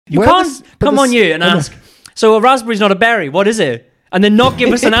You can't come on you and ask, so a raspberry's not a berry, what is it? And then not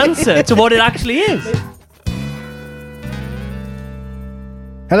give us an answer to what it actually is.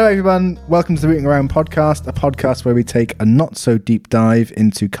 Hello everyone, welcome to the Rooting Around podcast, a podcast where we take a not so deep dive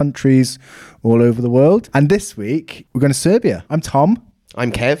into countries all over the world. And this week, we're going to Serbia. I'm Tom.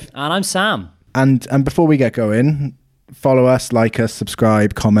 I'm Kev. And I'm Sam. And before we get going, follow us, like us,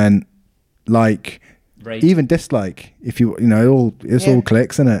 subscribe, comment, like, Rate. even dislike. If you all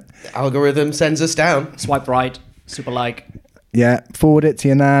clicks, isn't it? The algorithm sends us down. Swipe right, super like. Yeah, forward it to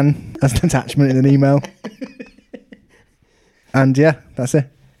your nan as an attachment in an email. And yeah, that's it.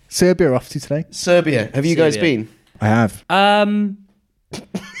 Serbia off to today. Serbia. Have you guys been? I have.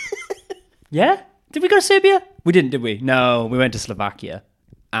 Yeah? Did we go to Serbia? We didn't, did we? No, we went to Slovakia.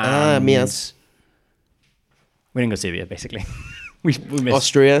 Mias. We didn't go to Serbia, basically. we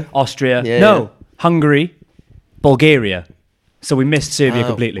missed Austria. Yeah, Yeah. Hungary, Bulgaria. So we missed Serbia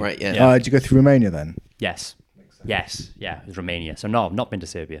completely. Right, yeah. Did you go through Romania then? Yes. Yes. Yeah, it was Romania. So no, I've not been to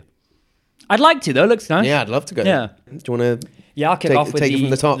Serbia. I'd like to, though. It looks nice. Yeah, I'd love to go. Yeah. Do you want to... Yeah, I'll kick off with take it from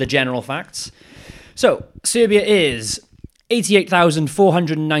the top. the general facts. So, Serbia is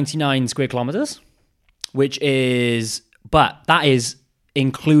 88,499 square kilometers, but that is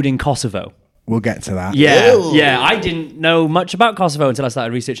including Kosovo. We'll get to that. Yeah, Ew. yeah. I didn't know much about Kosovo until I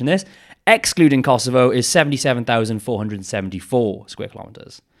started researching this. Excluding Kosovo is 77,474 square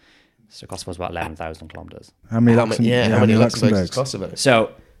kilometers. So Kosovo's about 11,000 kilometers. How many How many Luxembourgs is Luxembourgs? Kosovo?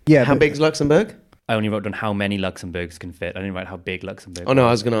 So Yeah, How but- big's Luxembourg? I only wrote down how many Luxembourgs can fit. I didn't write how big Luxembourg. Oh, no,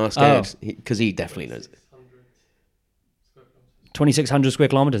 I was going to ask Oh. Ed, because he definitely knows it. 2,600 square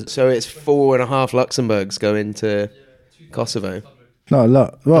kilometers. So it's 4.5 Luxembourgs go into Kosovo. Not a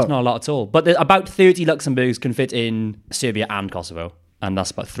lot. What? That's not a lot at all. But about 30 Luxembourgs can fit in Serbia and Kosovo. And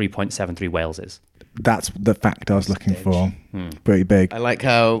that's about 3.73 Waleses. That's the fact I was looking for. Pretty big. I like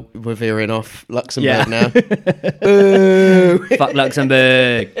how we're veering off Luxembourg Yeah. now. Boo! Fuck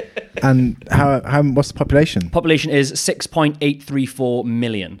Luxembourg. And what's the population? Population is 6.834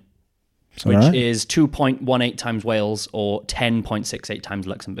 million, which Alright. is 2.18 times Wales or 10.68 times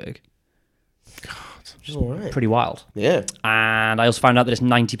Luxembourg. All right. Pretty wild. Yeah. And I also found out that it's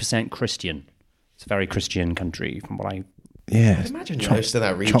 90% Christian. It's a very Christian country from what I... Yeah. Imagine chock- most of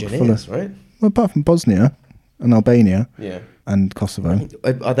that chock region full is, of- right? Well, apart from Bosnia and Albania Yeah. and Kosovo.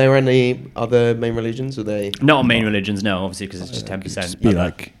 Are there any other main religions? Are they... Not main religions, no, obviously, because it's just 10%. just be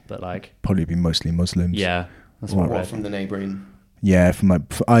but like, Probably be mostly Muslims. yeah, that's what I What read. from the neighbouring... Yeah, from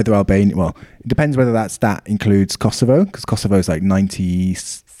either Albania. Well, it depends whether that stat includes Kosovo, because Kosovo is like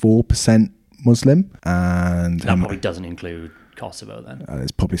 94% Muslim, and That probably doesn't include Kosovo then.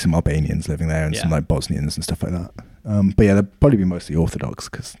 there's probably some Albanians living there and some Yeah. like Bosnians and stuff like that. But yeah, they'll probably be mostly Orthodox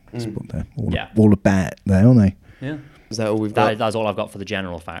because that's what they're all about there, aren't they? Yeah. Is that all we've got? That's all I've got for the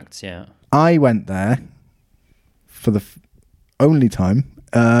general facts, yeah. I went there for the only time.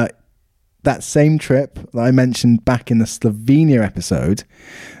 That same trip that I mentioned back in the Slovenia episode.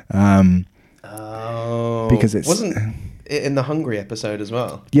 Oh. Because it's- Wasn't it in the Hungary episode as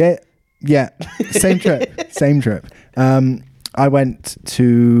well? Yeah, same trip. I went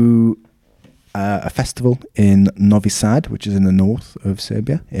to a festival in Novi Sad, which is in the north of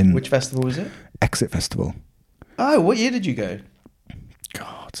Serbia. In Which festival was it? Exit Festival. Oh, what year did you go?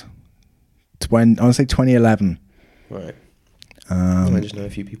 God, I want to say 2011. Right. I just know a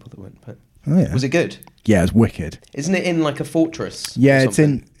few people that went. But Oh yeah, was it good? yeah, it was wicked. Isn't it in like a fortress? Yeah, or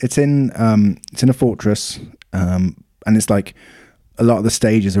it's in a fortress, and it's like a lot of the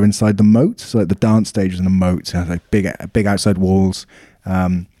stages are inside the moat. So like the dance stages in the moat, have like big outside walls.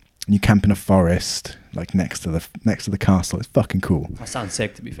 And you camp in a forest, like next to the castle. It's fucking cool. That sounds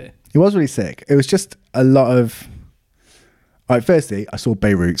sick, to be fair. It was really sick. It was just a lot of. All right, firstly, I saw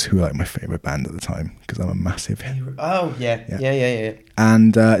Beirut, who were like my favorite band at the time because I'm a massive. Oh yeah. Yeah.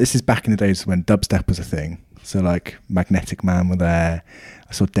 And this is back in the days when dubstep was a thing. So like Magnetic Man were there.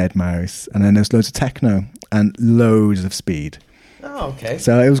 I saw Dead Mouse, and then there's loads of techno and loads of speed. Oh, okay.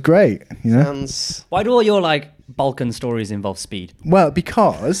 So it was great, you know. Sounds... Why do all your like Balkan stories involve speed? Well,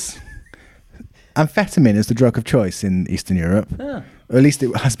 because amphetamine is the drug of choice in Eastern Europe. Ah. Or at least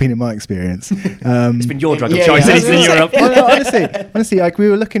it has been in my experience. It's been your drug of Yeah, choice yeah, in Eastern Europe. Well, no, honestly, like we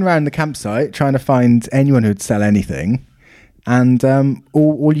were looking around the campsite trying to find anyone who'd sell anything, and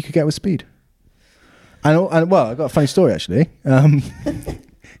all you could get was speed. And well, I got a funny story actually.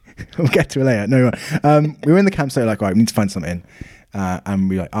 We'll get to it later. No, we were in the campsite like, right, we need to find something, and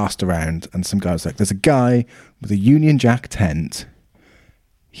we like asked around, and some guy was like, "There's a guy with a Union Jack tent.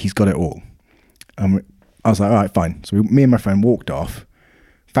 He's got it all." And I was like, "All right, fine." So me and my friend walked off,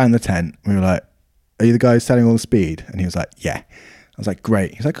 found the tent. We were like, "Are you the guy who's selling all the speed?" And he was like, "Yeah." I was like,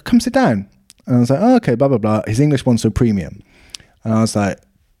 great. He's like, come sit down. And I was like, oh, okay, blah, blah, blah. His English one's so premium. And I was like,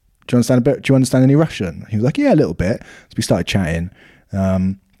 do you understand any Russian? He was like, yeah, a little bit. So we started chatting.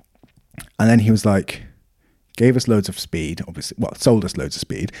 And then he was like, gave us loads of speed, obviously. Well, sold us loads of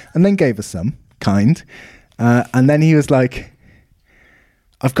speed. And then gave us some, kind. And then he was like,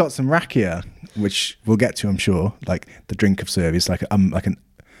 I've got some rakia, which we'll get to, I'm sure. Like the drink of Serbia. It's like an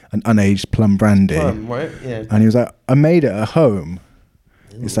unaged plum brandy. Plum, right? Yeah. And he was like, I made it at home.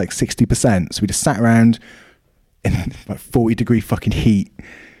 Ooh. It's like 60%. So we just sat around in like 40-degree fucking heat,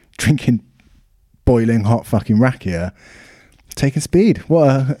 drinking boiling hot fucking rakia, taking speed. What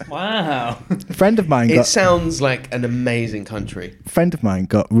a wow. Friend of mine It sounds like an amazing country. Friend of mine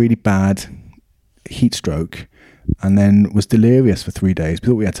got really bad heat stroke and then was delirious for 3 days. We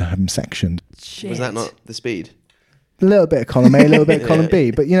thought we had to have him sectioned. Shit. Was that not the speed? A little bit of column A, a little bit of column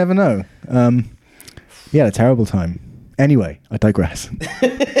B, but you never know. He had a terrible time. Anyway, I digress.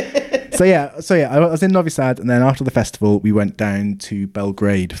 So yeah, I was in Novi Sad, and then after the festival, we went down to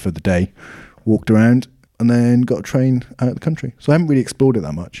Belgrade for the day, walked around, and then got a train out of the country. So I haven't really explored it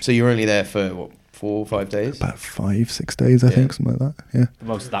that much. So you were only there for, what, 4 or 5 days? About 5-6 days, I think, something like that. Yeah.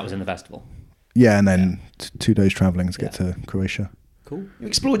 Most of that was in the festival. Yeah, and then 2 days travelling to get to Croatia. Cool. You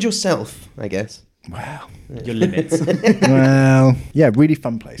explored yourself, I guess. Wow. Your limits. Well, yeah, really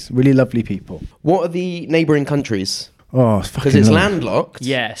fun place. Really lovely people. What are the neighbouring countries? Oh, it's fucking Because it's lovely. landlocked.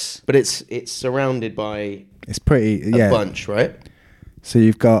 Yes. But it's surrounded by It's pretty, a yeah. bunch, right? So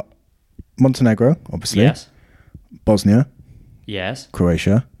you've got Montenegro, obviously. Yes. Bosnia, Yes.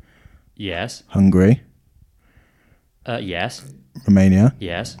 Croatia, Yes. Hungary, Yes. Romania,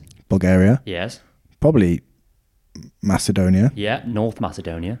 Yes. Bulgaria, Yes. probably Macedonia, Yeah. North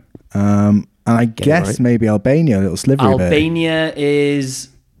Macedonia. and I Get it guess right. maybe Albania, a little slivery bit. Albania is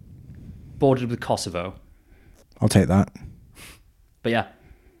bordered with Kosovo. I'll take that. But yeah.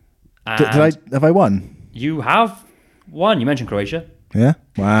 Have I won? You have won. You mentioned Croatia. Yeah.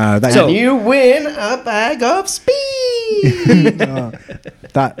 Wow. So- You win a bag of speed.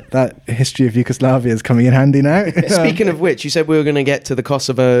 that history of Yugoslavia is coming in handy now. Speaking of which, you said we were going to get to the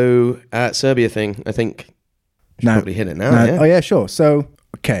Kosovo Serbia thing. I think you should probably hit it now. Yeah? Oh yeah, sure. So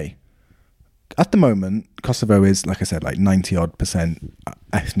okay, at the moment, Kosovo is, like I said, like 90-odd%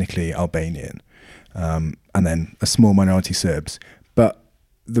 ethnically Albanian, and then a small minority Serbs. But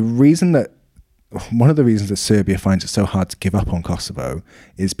one of the reasons that Serbia finds it so hard to give up on Kosovo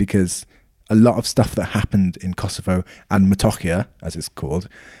is because a lot of stuff that happened in Kosovo and Metohija, as it's called,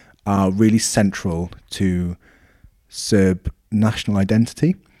 are really central to Serb national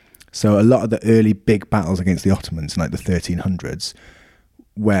identity. So a lot of the early big battles against the Ottomans in like the 1300s,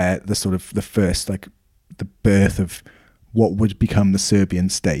 where the sort of the first, like the birth of what would become the Serbian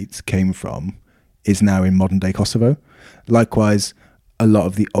state came from, is now in modern day Kosovo. Likewise, a lot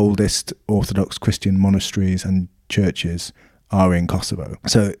of the oldest Orthodox Christian monasteries and churches are in Kosovo.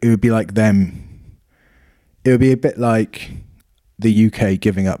 So it would be like them. It would be a bit like the UK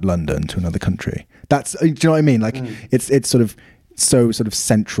giving up London to another country. That's, do you know what I mean? Like it's sort of so sort of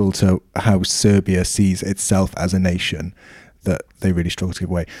central to how Serbia sees itself as a nation that they really struggle to give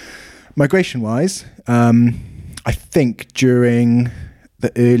away. Migration-wise, I think during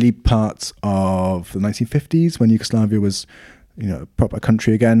the early parts of the 1950s, when Yugoslavia was, a proper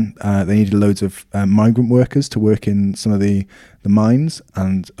country again, they needed loads of migrant workers to work in some of the mines,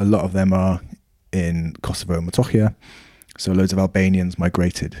 and a lot of them are in Kosovo and Metohija. So loads of Albanians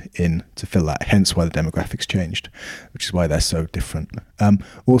migrated in to fill that, hence why the demographics changed, which is why they're so different.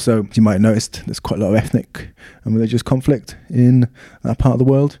 Also, you might have noticed there's quite a lot of ethnic and religious conflict in that part of the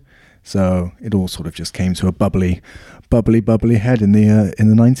world. So it all sort of just came to a bubbly head in the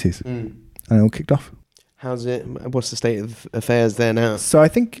 90s, and it all kicked off. How's it? What's the state of affairs there now? So I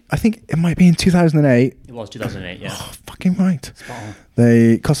think it might be in 2008. It was 2008, yeah. Oh, fucking right. Spot on.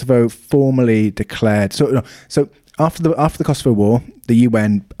 The Kosovo formally declared. So after the Kosovo War, the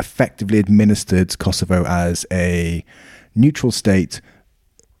UN effectively administered Kosovo as a neutral state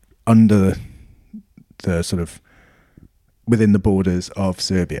under the sort of within the borders of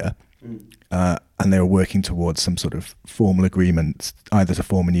Serbia. And they were working towards some sort of formal agreement, either to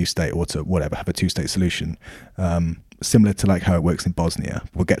form a new state or to whatever, have a two-state solution, similar to like how it works in Bosnia.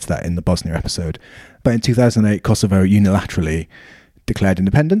 We'll get to that in the Bosnia episode. But in 2008, Kosovo unilaterally declared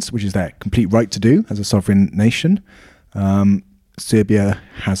independence, which is their complete right to do as a sovereign nation. Serbia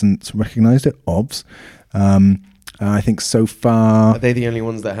hasn't recognised it, obvs. I think so far... Are they the only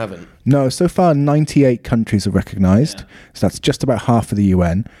ones that haven't? No, so far 98 countries have recognised. Yeah. So that's just about half of the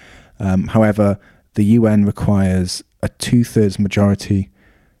UN. However, the UN requires a 2/3 majority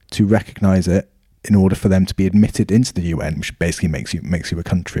to recognise it in order for them to be admitted into the UN, which basically makes you a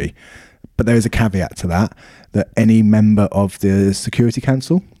country. But there is a caveat to that any member of the Security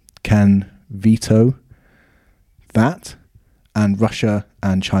Council can veto that, and Russia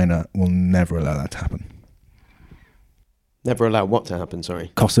and China will never allow that to happen. Never allow what to happen,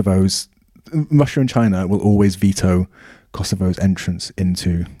 sorry? Russia and China will always veto Kosovo's entrance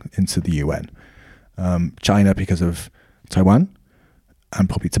into the UN. China because of Taiwan and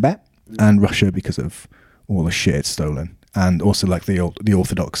probably Tibet, and Russia because of all the shit it's stolen, and also like the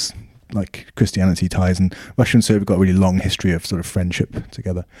Orthodox like Christianity ties, and Russia and Serbia got a really long history of sort of friendship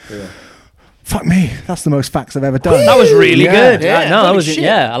together. Yeah. Fuck me, that's the most facts I've ever done. That was really good. Yeah, no, that was shit.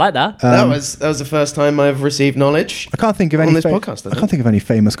 Yeah, I like that. That was the first time I've received knowledge. I can't think of any on this podcast. I can't think of any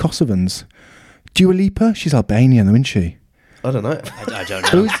famous Kosovans. Dua Lipa, she's Albanian, though, isn't she? I don't know. I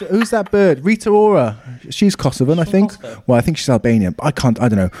don't know. Who's that bird? Rita Ora. She's Kosovan, I think. Kosovo. Well, I think she's Albanian, but I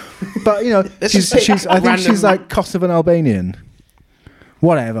don't know. But I think she's like Kosovan Albanian.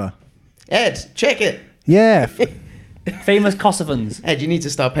 Whatever. Ed, check it. Yeah. Famous Kosovans. Ed, you need to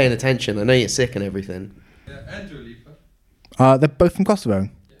start paying attention. I know you're sick and everything. Yeah, and Dua Lipa. They're both from Kosovo.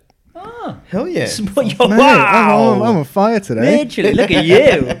 Oh, hell yeah! Wow, I'm on fire today. Literally, look at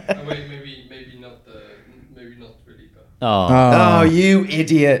you. Wait, maybe not Dua Lipa. Oh, you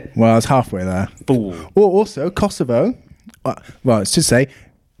idiot! Well, I was halfway there. Fool. Or also Kosovo. Well, it's to say,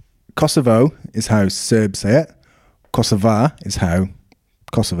 Kosovo is how Serbs say it. Kosova is how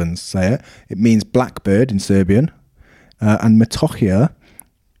Kosovans say it. It means blackbird in Serbian. And Metochia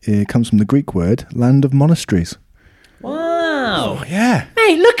comes from the Greek word land of monasteries. Wow. Oh, yeah.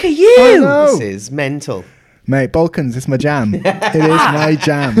 Hey, look at you. This is mental. Mate, Balkans, it's my jam. It is my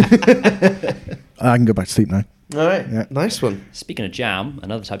jam. I can go back to sleep now. All right. Yeah. Nice one. Speaking of jam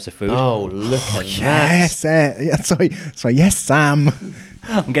and other types of food. Oh, look at yes, that. Sorry, yes, Sam.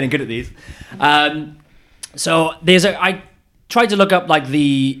 I'm getting good at these. So I tried to look up like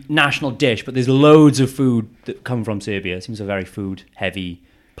the national dish, but there's loads of food that come from Serbia. It seems a very food-heavy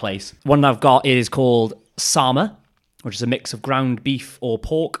place. One I've got is called sarma, which is a mix of ground beef or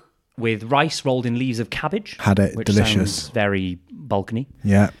pork with rice rolled in leaves of cabbage. Had it, which delicious. Sounds very Balkany.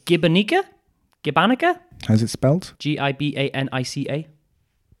 Yeah. Gibanica? How's it spelled? Gibanica.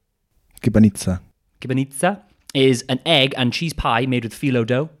 Gibanica is an egg and cheese pie made with phyllo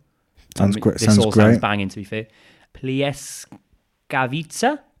dough. Sounds great. This all sounds banging, to be fair.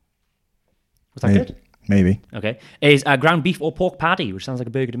 Plieskavica. Was that good? Maybe. Okay. Is a ground beef or pork patty, which sounds like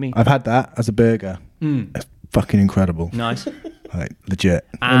a burger to me. I've had that as a burger. It's fucking incredible. Nice. Like, legit.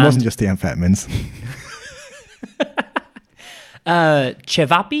 It wasn't just the amphetamines.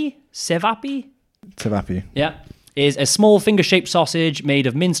 Cevapi. Yeah. Is a small finger-shaped sausage made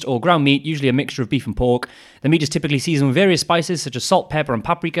of minced or ground meat, usually a mixture of beef and pork. The meat is typically seasoned with various spices such as salt, pepper, and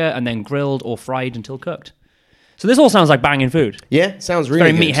paprika, and then grilled or fried until cooked. So this all sounds like banging food. Yeah, sounds really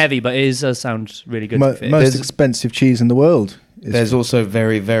very good. meat heavy, but it does sound really good. Most expensive cheese in the world. There's also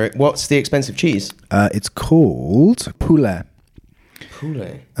very, very... What's the expensive cheese? It's called poulet.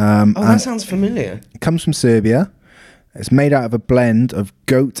 Poulet. That sounds familiar. It comes from Serbia. It's made out of a blend of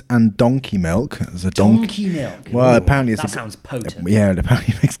goat and donkey milk. Donkey milk? Well, apparently that sounds potent. Yeah,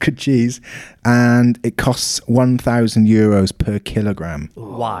 apparently it makes good cheese. And it costs €1,000 per kilogram.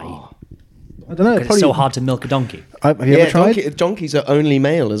 Why? I don't know. Because it's so hard to milk a donkey. Have you ever tried? Donkeys are only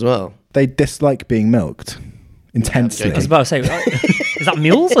male as well. They dislike being milked intensely. I was about to say, is that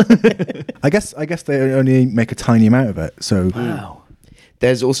mules? I guess they only make a tiny amount of it. So Wow.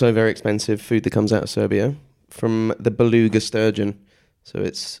 There's also very expensive food that comes out of Serbia from the beluga sturgeon. So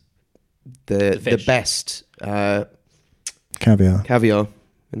it's the best caviar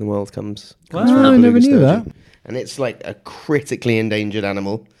in the world comes Wow. from the I beluga never knew sturgeon. that. And it's like a critically endangered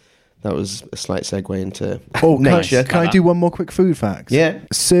animal. That was a slight segue into nature. nature. Can I do one more quick food fact? Yeah.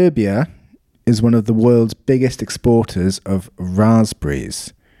 Serbia is one of the world's biggest exporters of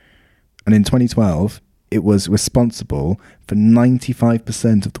raspberries. And in 2012, it was responsible for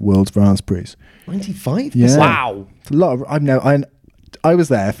 95% of the world's raspberries. 95%? Yeah. Wow. It's a lot of... I was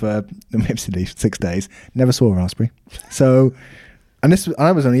there for 6 days, never saw a raspberry. So... And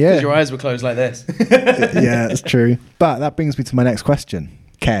I was only here. Because your eyes were closed like this. Yeah, that's true. But that brings me to my next question.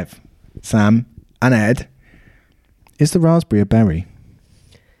 Kev, Sam, and Ed. Is the raspberry a berry?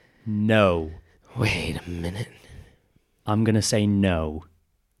 No. Wait a minute. I'm going to say no.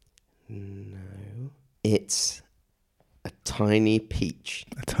 No. It's a tiny peach.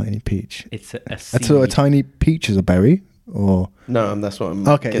 A tiny peach. It's a seed. A tiny peach is a berry? Or No, that's what I'm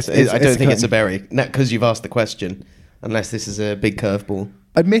Okay, guessing. I don't think it's a berry. Because you've asked the question. Unless this is a big curveball.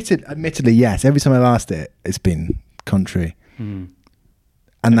 Admittedly, yes. Every time I've asked it, it's been contrary.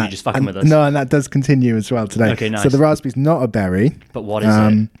 And you're just fucking with us. No, and that does continue as well today. Okay, nice. So the raspberry's not a berry. But what is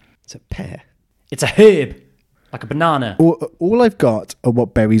it? It's a pear. It's a herb, like a banana. All I've got are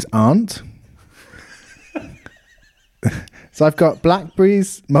what berries aren't. So I've got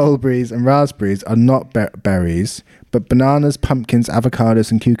blackberries, mulberries, and raspberries are not berries, but bananas, pumpkins,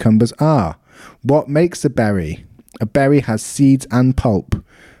 avocados, and cucumbers are. What makes a berry? A berry has seeds and pulp,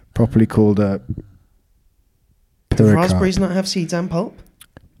 properly called a Do pericarp. raspberries not have seeds and pulp?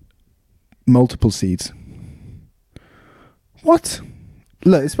 Multiple seeds. What?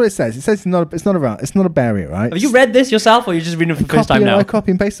 Look, it's what it says. It says it's not a berry, right? Have you read this yourself, or are you just reading it for the first time now? I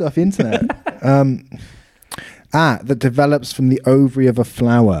copy and paste it off the internet. That develops from the ovary of a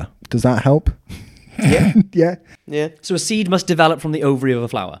flower. Does that help? Yeah. Yeah. Yeah. So a seed must develop from the ovary of a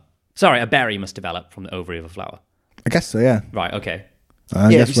flower. Sorry, a berry must develop from the ovary of a flower. I guess so, yeah. Right, okay.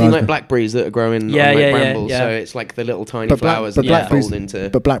 Yeah, have you seen like blackberries that are growing on like brambles? yeah. So it's like the little tiny flowers that blackberries fold into...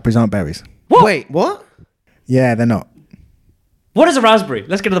 But blackberries aren't berries. What? Wait, what? Yeah, they're not. What is a raspberry?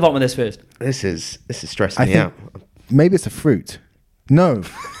 Let's get to the bottom of this first. This is stressing me out. Maybe it's a fruit. No.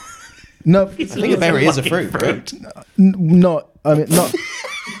 No. I think a berry is a fruit, right? Not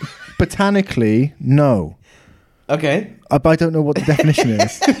botanically, no. Okay. But I don't know what the definition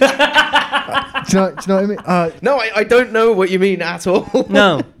is. Do you know what I mean? No, I don't know what you mean at all.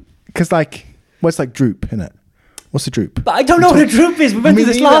 No. Because it's like droop, isn't it? What's a droop? But I don't know what a droop is. We went through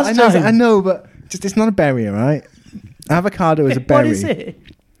this last time. I know, but it's not a berry, right? Avocado is a berry. What is it?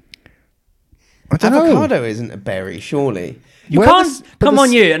 I don't know. Avocado isn't a berry, surely. You can't come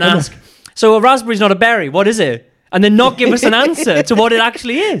on you and ask, so a raspberry's not a berry, what is it? And then not give us an answer to what it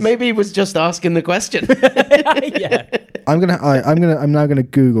actually is. Maybe he was just asking the question. Yeah. I'm now gonna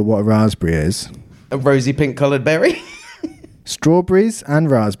Google what a raspberry is. A rosy pink coloured berry? Strawberries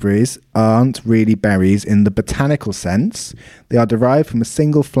and raspberries aren't really berries in the botanical sense. They are derived from a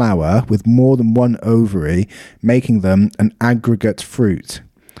single flower with more than one ovary, making them an aggregate fruit.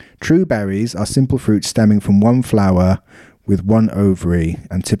 True berries are simple fruits stemming from one flower with one ovary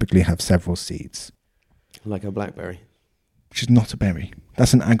and typically have several seeds. Like a blackberry. Which is not a berry.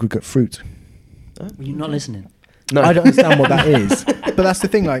 That's an aggregate fruit. Were you not listening? No. I don't understand what that is. But that's the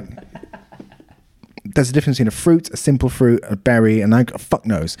thing, like... There's a difference between a fruit, a simple fruit, a berry, and fuck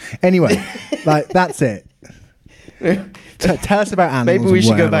knows. Anyway, that's it. Tell us about animals. Maybe we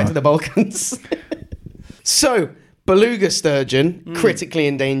should go whatever. back to the Balkans. So, beluga sturgeon, critically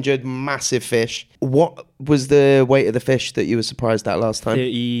endangered, massive fish. What was the weight of the fish that you were surprised at last time?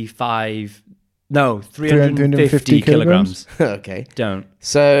 350 kilograms. Okay. Don't.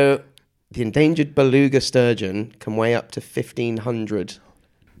 So, the endangered beluga sturgeon can weigh up to 1,500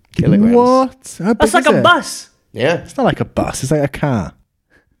 kilograms. What? How big That's like is a it? bus. Yeah. It's not like a bus. It's like a car.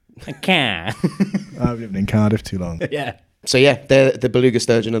 A can. I've lived in Cardiff too long. Yeah. So yeah, the beluga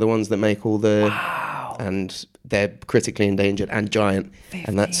sturgeon are the ones that make all the... Wow. And they're critically endangered and giant.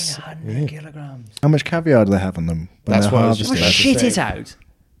 And that's... 1,500 kilograms. How much caviar do they have on them? when That's they're what I was just They must about to shit say. it out.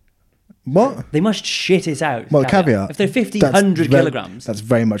 What? They must shit it out. Well, caviar. If they're 1,500 kilograms. That's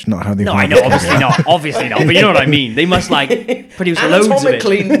very much not how they... No, I know, obviously not. Obviously not. But you know what I mean. They must, produce loads of it.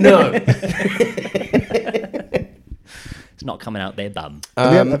 Anatomically, no. It's not coming out their bum.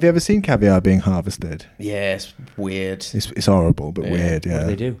 Have you ever seen caviar being harvested? Yeah, it's weird. It's horrible, but weird, yeah. What do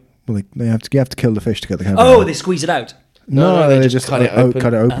they do? Well, you have to kill the fish to get the caviar. Oh, they squeeze it out. No, they they just just cut it open.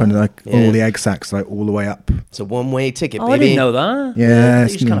 Cut it open, Yeah. all the egg sacs, all the way up. It's a one-way ticket, Oh, baby. I didn't know that. Yeah,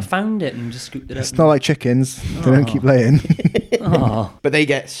 They just kind of found it and just scooped it up. It's not like chickens. They don't keep laying. Oh. But they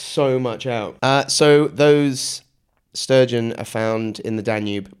get so much out. So those sturgeon are found in the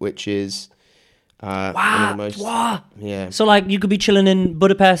Danube, which is one of the most... What? Yeah, So, you could be chilling in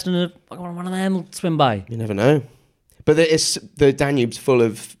Budapest and one of them will swim by. you never know. But the Danube's full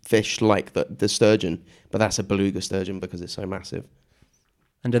of fish like the sturgeon, but that's a beluga sturgeon because it's so massive.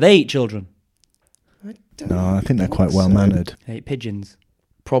 And do they eat children? No, I think they're quite well mannered. They eat pigeons.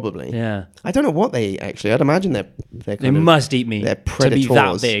 Probably. Yeah. I don't know what they eat, actually. I'd imagine they're They kind of... must eat me they're to be that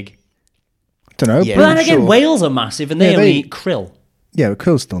predators. big. Don't know. Yeah. But then I'm again, sure. whales are massive and they Yeah, only they- eat krill. Yeah, but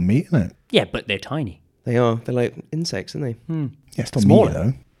krill's still meat, isn't it? Yeah, but they're tiny. They are. They're like insects, aren't they? Yeah, it's still Smaller.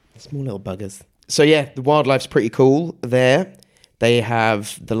 meat, though. Small little buggers. So yeah, the wildlife's pretty cool there. They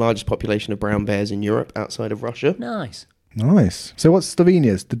have the largest population of brown bears in Europe outside of Russia. Nice. Nice. So what's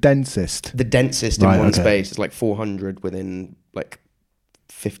Slovenia's? The densest? The densest Right, in one okay. space is like 400 within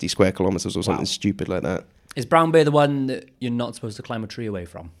 50 square kilometers or something stupid like that. Is brown bear the one that you're not supposed to climb a tree away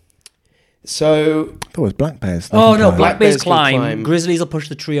from? So I thought it was black bears. Oh, no. Black Black bears bears can climb. climb. Grizzlies will push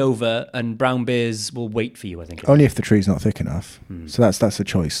the tree over and brown bears will wait for you, I think. Only if the tree's not thick enough. So that's a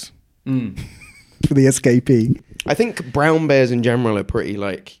choice. for the escapee. I think brown bears in general are pretty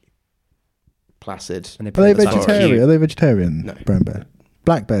like placid. And Are they play the song. vegetarian? Are they vegetarian? No. Brown bear.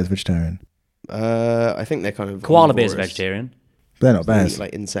 Black bear's vegetarian. I think they're kind of Koala bears are omnivorous. vegetarian. They're not They bears. eat,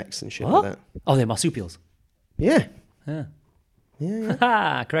 like insects and shit What? like that. Oh, they're marsupials. Yeah. Yeah. Yeah.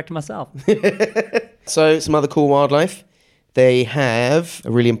 Ha! Correcting myself. So some other cool wildlife. They have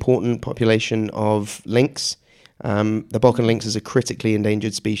a really important population of lynx. The Balkan lynx is a critically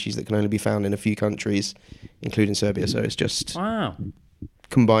endangered species that can only be found in a few countries, including Serbia. So it's just Wow.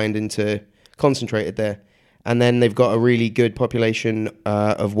 combined into concentrated there. And then they've got a really good population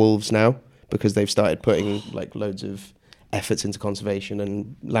of wolves now because they've started putting like loads of efforts into conservation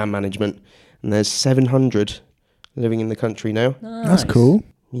and land management. And there's 700 living in the country now. That's cool.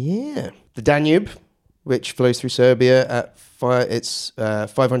 Yeah. The Danube, which flows through Serbia at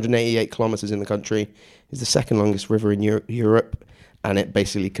 588 kilometers in the country, is the second longest river in Europe, and it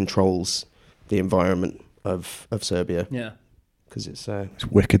basically controls the environment of Serbia Yeah. because it's It's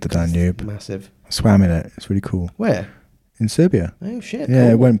wicked, the Danube. massive. I swam in it. It's really cool. Where? In Serbia. Oh shit! Yeah,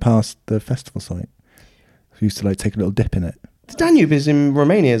 cool. it went past the festival site. So we used to like take a little dip in it. The Danube is in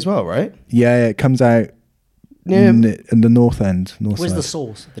Romania as well, right? Yeah, it comes out Yeah. in the north end. North Where's side. the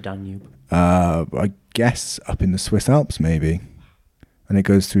source of the Danube? I guess up in the Swiss Alps, maybe. And it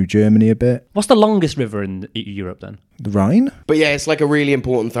goes through Germany a bit. What's the longest river in Europe then? The Rhine? But yeah, it's like a really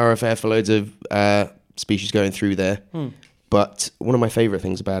important thoroughfare for loads of species going through there. But one of my favourite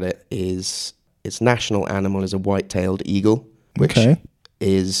things about it is its national animal is a white-tailed eagle, which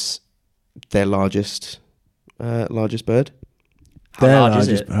is their largest bird. How They're large is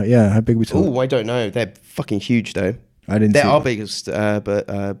largest- it? Yeah, how big we talk? Oh, I don't know. They're fucking huge though. I didn't They're see our that. biggest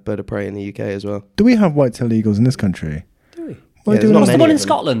bird of prey in the UK as well. Do we have white-tailed eagles in this country? Do we? Why Yeah, do there's we not What's not? the many one in of them.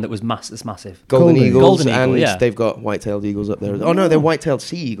 Scotland that was massive? Golden Golden eagles, Golden eagle, and yeah. they've got white-tailed eagles up there. Oh no, they're white-tailed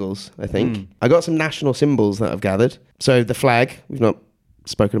sea eagles, I think. I got some national symbols that I've gathered. So the flag, we've not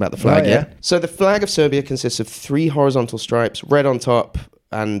spoken about the flag Oh, yeah. yet. So the flag of Serbia consists of 3 horizontal stripes, red on top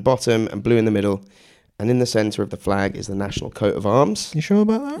and bottom and blue in the middle. And in the centre of the flag is the national coat of arms. You sure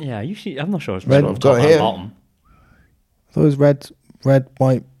about that? Yeah, usually I'm not sure it's Red- red on I've top got and here. bottom. I thought it was red,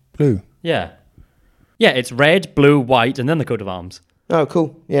 white, blue. Yeah. Yeah, it's red, blue, white, and then the coat of arms. Oh,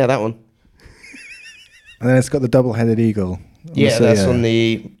 cool. Yeah, that one. And then it's got the double-headed eagle. Yeah, So, that's on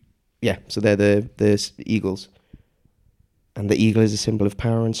the... Yeah, so they're the eagles. And the eagle is a symbol of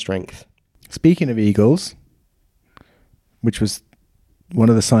power and strength. Speaking of eagles, which was one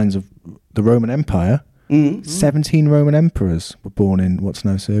of the signs of the Roman Empire, 17 Roman emperors were born in what's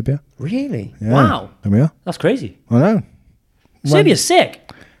now Serbia. Really? Yeah. Wow. There we are. That's crazy. I know. Serbia's sick.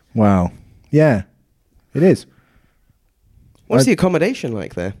 Wow. Yeah, it is. What's the accommodation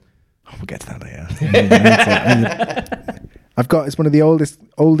like there? Oh, we'll get to that later. It's one of the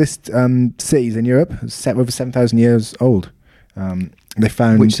oldest cities in Europe. It's over 7,000 years old. They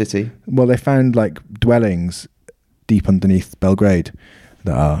found Which city? Well, they found like dwellings deep underneath Belgrade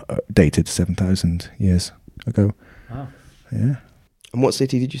that are dated 7,000 years ago. Wow. Yeah, And what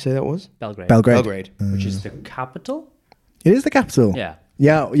city did you say that was? Belgrade. Belgrade. Which is the capital? It is the capital. Yeah.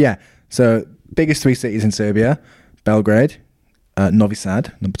 Yeah. So biggest 3 cities in Serbia: Belgrade, Novi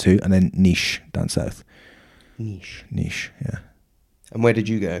Sad, number 2, and then Niš down south. Niche. Niš, yeah. And where did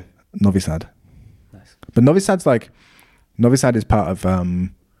you go? Novi Sad. Nice. But Novi Sad is part of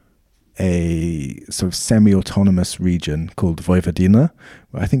a sort of semi-autonomous region called Vojvodina.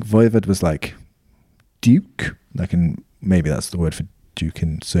 I think Vojvod was like duke, maybe that's the word for duke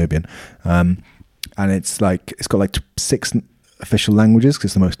in Serbian. And it's got like 6 official languages because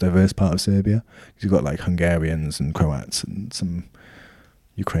it's the most diverse part of Serbia. You've got like Hungarians and Croats and some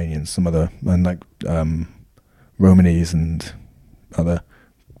Ukrainians, some other, and like Romanese and other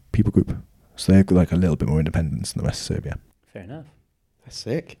people group. So they've got like a little bit more independence than the rest of Serbia. Fair enough. That's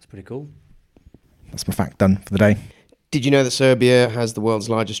sick. It's pretty cool. That's my fact done for the day. Did you know that Serbia has the world's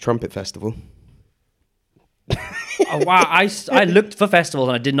largest trumpet festival? Oh, wow. I looked for festivals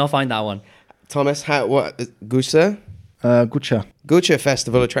and I did not find that one. Thomas, Gusa? Gucha. Gucha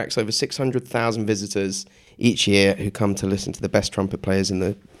Festival attracts over 600,000 visitors each year who come to listen to the best trumpet players in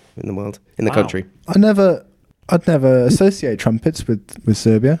the world, in the Wow. country. I'd never associate trumpets with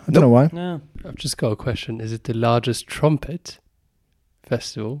Serbia. I don't know why. No. I've just got a question. Is it the largest trumpet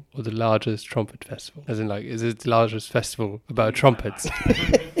festival or the largest trumpet festival? As in, like, is it the largest festival about trumpets?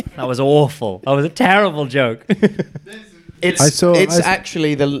 That was awful. That was a terrible joke. It's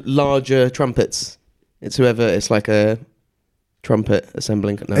actually the larger trumpets. It's like a trumpet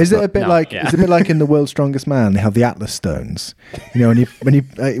assembling. No, Is it's it a not. bit No, like yeah. is it a bit like in The World's Strongest Man? They have the Atlas stones. You know, when you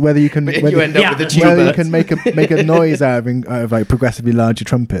whether you can But whether, you end up with a Yeah. whether you tuba. can make a noise out of like progressively larger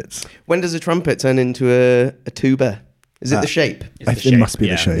trumpets. When does a trumpet turn into a tuba? Is it the shape? It's I the think it must be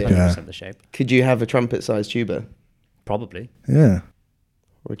the yeah, shape, 100% the shape. Could you have a trumpet-sized tuba Probably. Yeah,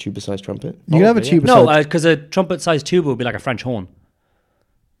 or a tuba-sized trumpet? you can have a Probably, tuba. yeah. No, side- because a trumpet-sized tuba would be like a French horn.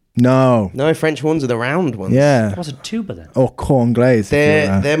 no, No, French horns are the round ones. yeah, What's a tuba then? or corn glaze.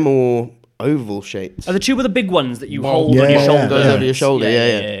 They're more oval shaped. Are the tuba the big ones that you Well, hold yeah, on your yeah, shoulder? goes over your shoulder,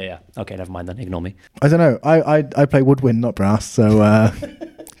 yeah. Okay, never mind then. Ignore me. I don't know. I play woodwind, not brass, so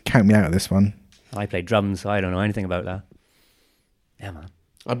count me out of this one. I play drums, so I don't know anything about that. Yeah, man.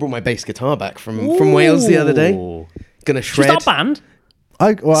 I brought my bass guitar back from Wales the other day. Ooh. Gonna Should we shred start a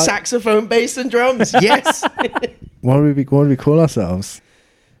band? saxophone, bass, and drums. Yes. What do we call ourselves?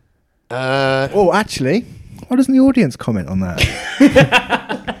 uh, Oh, actually, why doesn't the audience comment on that?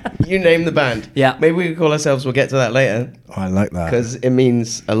 you name the band. Yeah. Maybe we could call ourselves. We'll get to that later Oh, I like that. because it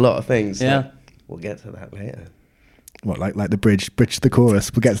means a lot of things. Yeah. Like, we'll get to that later. What, like the bridge to the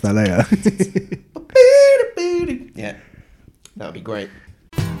chorus? We'll get to that later. Yeah, that would be great.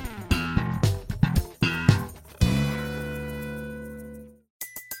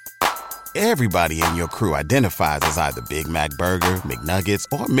 Everybody in your crew identifies as either Big Mac Burger, McNuggets,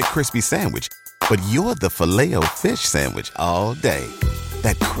 or McCrispy Sandwich. But you're the Filet-O-Fish Sandwich all day.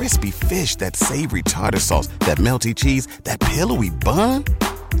 That crispy fish, that savory tartar sauce, that melty cheese, that pillowy bun.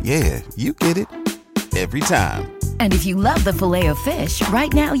 Yeah, you get it. Every time. And if you love the Filet-O-Fish,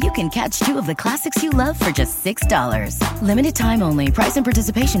 right now you can catch two of the classics you love for just $6. Limited time only. Price and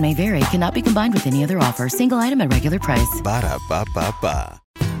participation may vary. Cannot be combined with any other offer. Single item at regular price. Ba-da-ba-ba-ba.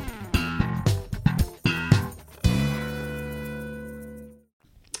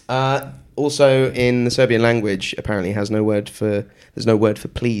 Also, in the Serbian language, apparently there's no word for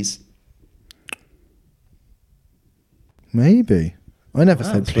please. Maybe. I never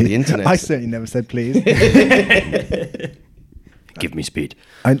said that's what the please. internet I said. certainly never said please. Give me speed.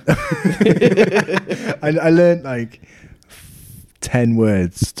 I learned like 10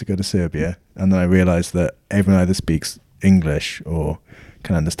 words to go to Serbia, and then I realised that everyone either speaks English or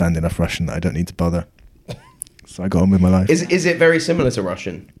can understand enough Russian that I don't need to bother. So I got on with my life. Is it very similar to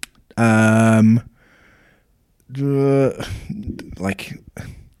Russian? Like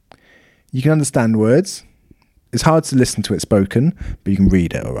you can understand words. It's hard to listen to it spoken, but you can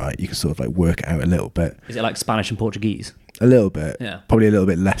read it all right. You can sort of like work it out a little bit. Is it like Spanish and Portuguese? A little bit. Yeah. Probably a little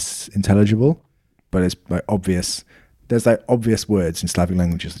bit less intelligible, but it's like obvious. There's like obvious words in Slavic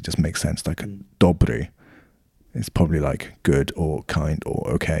languages that just make sense. Like dobry. It's probably like good or kind or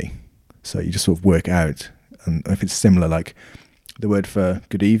okay. So you just sort of work out. And if it's similar, like the word for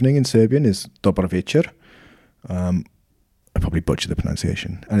good evening in Serbian is dobar večer. I probably butcher the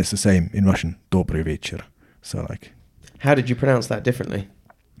pronunciation. And it's the same in Russian, dobry večer. So like... How did you pronounce that differently?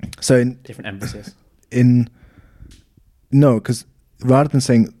 So in... Different emphasis. No, because rather than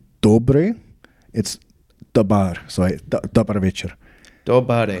saying dobry, it's dobar. Sorry, dobar večer.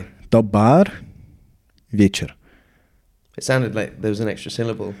 Dobare. Dobar večer. It sounded like there was an extra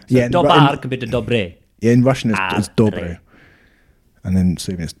syllable. Yeah, Dobar could be the dobre. Yeah, in Russian it's dobre. Re. And then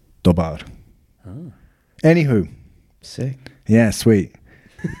Serbian it's dobar. Anywho, Sick. yeah, sweet.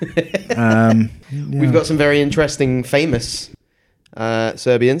 We've got some very interesting, famous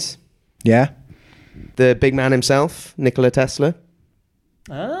Serbians. Yeah, The big man himself, Nikola Tesla,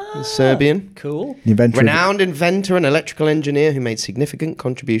 is Serbian. Cool. the inventor. Renowned inventor and electrical engineer who made significant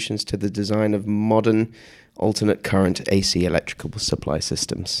contributions to the design of modern alternate current AC electrical supply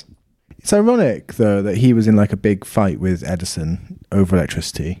systems. It's ironic though that he was in like a big fight with Edison over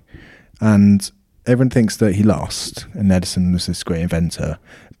electricity, and everyone thinks that he lost, and Edison was this great inventor.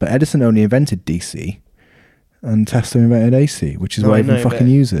 But Edison only invented DC, and Tesla invented AC, which is No, what I everyone know, fucking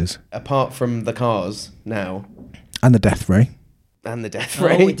but- uses. Apart from the cars now And the death ray. and the death Oh,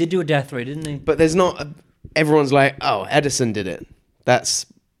 ray. he did do a death ray, didn't he? But there's not... everyone's like, oh, Edison did it. That's...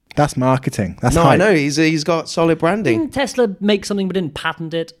 That's marketing. That's no, hype. I know. He's got solid branding. Didn't Tesla make something but didn't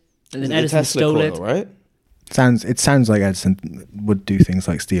patent it? And then The Edison Tesla stole coil, it. right? It sounds like Edison would do things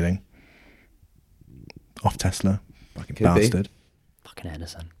like stealing off Tesla. Fucking Could be. bastard. Fucking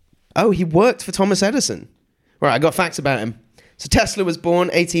Edison. Oh, he worked for Thomas Edison. Right, I got facts about him. So Tesla was born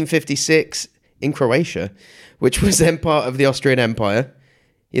 1856 in Croatia, which was then part of the Austrian Empire.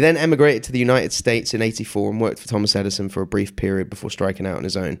 He then emigrated to the United States in 84 and worked for Thomas Edison for a brief period before striking out on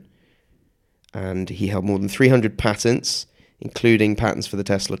his own. And he held more than 300 patents, including patents for the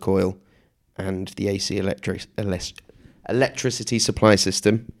Tesla coil and the AC electricity supply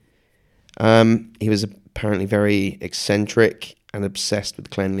system. He was a apparently very eccentric and obsessed with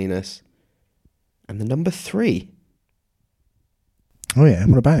cleanliness. And the number 3. Oh yeah,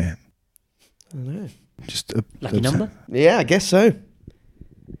 what about it? I don't know. Just a Lucky number? Yeah, I guess so.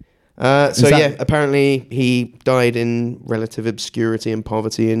 Apparently he died in relative obscurity and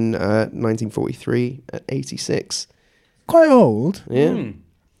poverty in 1943 at 86. Quite old. Yeah.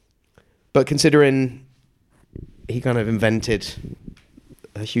 But considering he kind of invented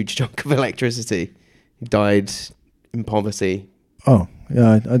a huge chunk of electricity, he died in poverty. Oh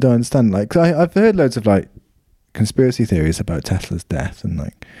yeah, I don't understand. Like, 'cause I've heard loads of like conspiracy theories about Tesla's death and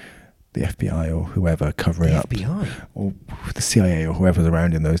like the FBI or whoever covering up, FBI? or the CIA or whoever's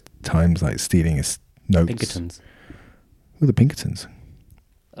around in those times, like stealing his notes. Pinkertons. Who are the Pinkertons?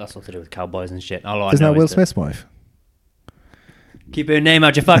 That's what to do with cowboys and shit. All I Isn't know that Will is Smith's wife? Keep your name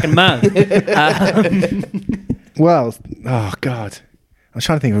out your fucking mouth. Well, oh god, I was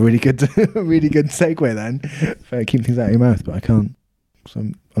trying to think of a really good segue then. For keep things out of your mouth, but I can't. So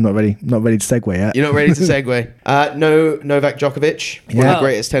I'm not ready. I'm not ready to segue yet. You're not ready to segue. No, Novak Djokovic, one of the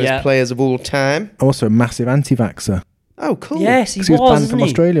greatest tennis players of all time. Also a massive anti-vaxxer. Oh, cool. Yes, he 'Cause he was banned wasn't from he?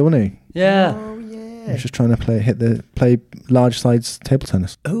 Australia, wasn't he? Yeah. Oh, yeah. He was just trying to play large sides table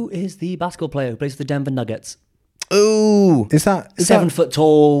tennis. Who is the basketball player who plays for the Denver Nuggets? Ooh. Is that 7 foot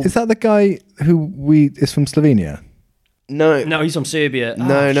tall. Is that the guy who is from Slovenia? No. No, he's from Serbia.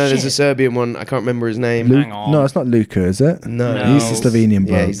 No, there's a shit. Serbian one. I can't remember his name. Hang on. No, it's not Luka, is it? No. He's the Slovenian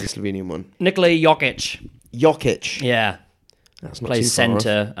bloke. Yeah, he's the Slovenian one. Nikola Jokic. Jokic. Yeah. That's not Plays too far off.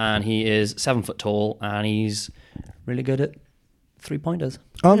 centre and he is 7 foot tall and he's really good at 3-pointers.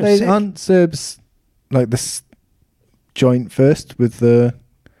 Aren't Serbs like this joint first with the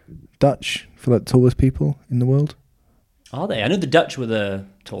Dutch for like tallest people in the world? Are they? I know the Dutch were the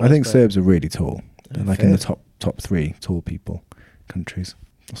tallest. I think but- Serbs are really tall. They're like in the fair. top 3 tall people countries.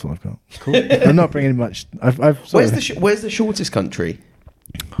 That's what I've got. Cool. I'm not bringing much. Where's the shortest country?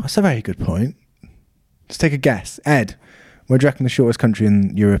 That's a very good point. Let's take a guess. Ed, where do you reckon the shortest country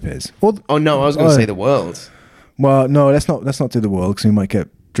in Europe is? Oh no, I was going to say the world. Well, no, let's not do the world because we might get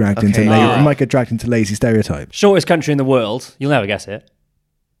dragged Okay, we might get dragged into lazy stereotypes. Shortest country in the world. You'll never guess it.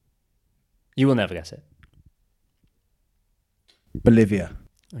 You will never guess it. Bolivia.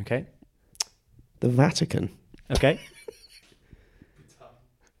 Okay. The Vatican. Okay.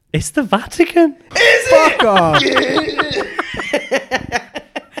 It's the Vatican. Fuck off!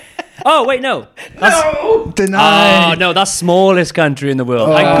 Oh, wait, no. That's, Denied. Oh, no, that's smallest country in the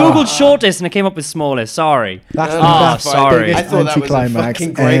world. I googled shortest and it came up with smallest. Sorry. That's the that's sorry. biggest I thought that was a anticlimax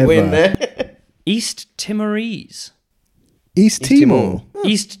fucking great win ever. there. East Timorese. East Timor.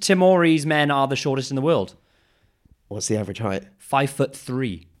 East Timorese men are the shortest in the world. What's the average height?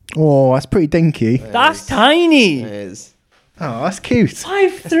 5'3". Oh, that's pretty dinky. That's tiny. It is. Oh, that's cute.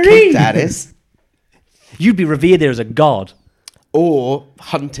 5'3". That is. You'd be revered there as a god. Or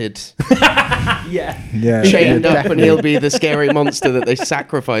hunted, Yeah. Yeah. chained yeah, up, and definitely. he'll be the scary monster that they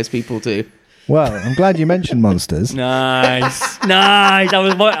sacrifice people to. Well, I'm glad you mentioned monsters. Nice. Nice. That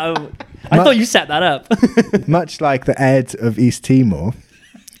was what I thought you set that up. Much like the Ed of East Timor,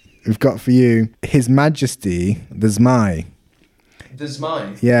 we've got for you His Majesty the Zmai. The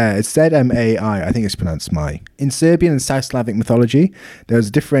Zmai. Yeah, it's said M-A-I. I think it's pronounced Zmai. In Serbian and South Slavic mythology, there is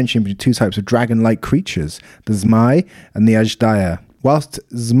a differentiation between two types of dragon-like creatures, the Zmai and the Ajdaya. Whilst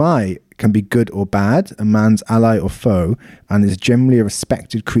Zmai can be good or bad, a man's ally or foe, and is generally a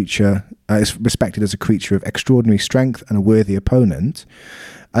respected creature, is respected as a creature of extraordinary strength and a worthy opponent,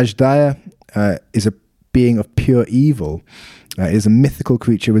 Ajdaya is a being of pure evil. It is a mythical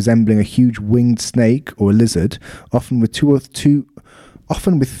creature resembling a huge winged snake or a lizard, often with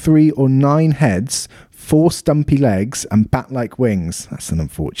often with 3 or 9 heads, 4 stumpy legs, and bat-like wings. That's an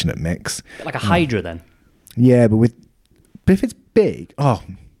unfortunate mix. Like a hydra then. Yeah, but if it's big,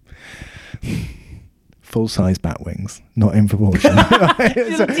 full-size bat wings, not in proportion.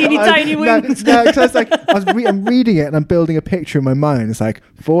 Teeny tiny wings. No, because I'm reading it and I'm building a picture in my mind. It's like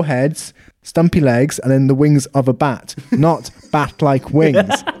 4 heads, stumpy legs, and then the wings of a bat, not bat-like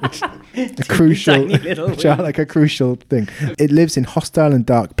wings. Tiny little Which are like a crucial thing. It lives in hostile and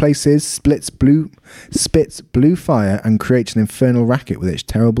dark places, spits blue fire, and creates an infernal racket with its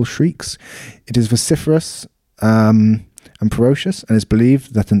terrible shrieks. It is vociferous and ferocious, and is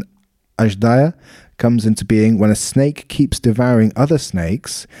believed that an Ajdaya comes into being when a snake keeps devouring other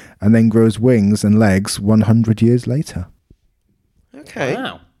snakes and then grows wings and legs 100 years later. Okay.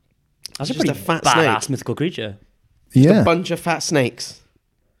 Wow. That's Just a pretty a fat badass snake. mythical creature. Yeah, A bunch of fat snakes.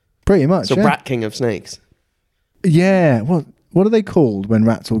 pretty much. So yeah. Rat King of snakes. Yeah. What are they called when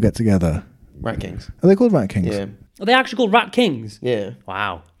rats all get together? Rat Kings. Are they called rat kings? Yeah. Are they actually called rat kings? Yeah.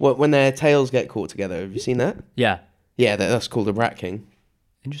 Wow. When their tails get caught together. Have you seen that? Yeah. Yeah, that's called a rat king.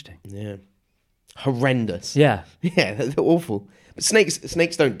 Interesting. Yeah. Horrendous. Yeah. Yeah, they're awful. But snakes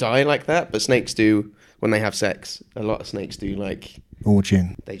don't die like that, but snakes do when they have sex. A lot of snakes do, like...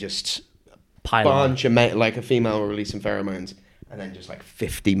 Origin. They just... Pile on. bunch of like a female will release some pheromones, and then just like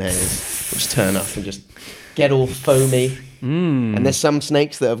 50 males will just turn up and just get all foamy. And there's some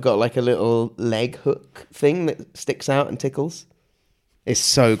snakes that have got like a little leg hook thing that sticks out and tickles. It's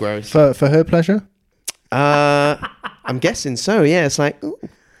so gross. For her pleasure? I'm guessing so. Yeah, it's like, ooh,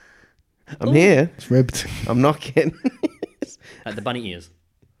 I'm here. It's ribbed. I'm knocking. Like the bunny ears.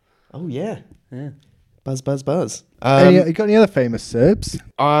 Oh yeah. Yeah. Buzz, buzz, buzz. You got any other famous Serbs?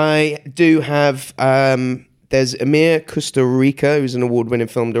 I do have. There's Amir Kusturica, who's an award-winning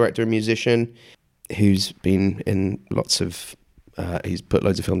film director and musician, who's been in lots of. He's put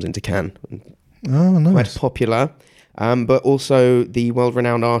loads of films into Cannes. Oh, nice. Quite popular. But also the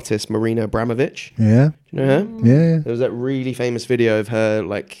world-renowned artist Marina Abramovic. Yeah. Do you know her? Yeah. There was that really famous video of her,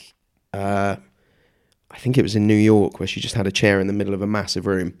 like, I think it was in New York, where she just had a chair in the middle of a massive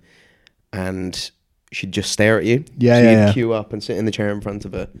room, and she'd just stare at you. Yeah, so yeah, you'd queue up and sit in the chair in front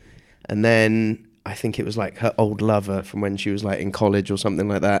of her. And then I think it was like her old lover from when she was like in college or something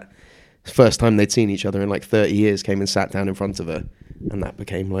like that. First time they'd seen each other in like 30 years came and sat down in front of her. And that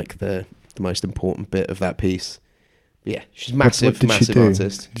became like the most important bit of that piece. But yeah, she's massive, What did massive she do?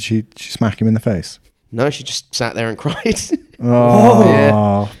 artist. Did she smack him in the face? No, she just sat there and cried. Oh,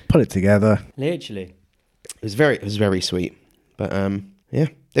 Yeah. Put it together. Literally. It was very sweet. But yeah,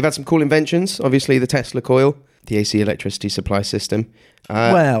 they've had some cool inventions. Obviously, the Tesla coil, the AC electricity supply system.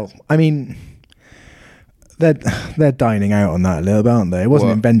 Well, I mean, they're dining out on that a little bit, aren't they? It wasn't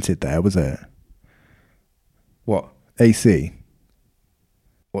What? invented there, was it? What? AC.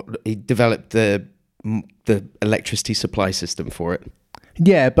 What? He developed the electricity supply system for it.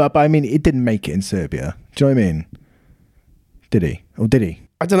 Yeah, but I mean, it didn't make it in Serbia. Do you know what I mean? Did he? Or did he?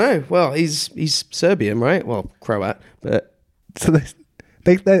 I don't know. Well, he's Serbian, right? Well, Croat, but So they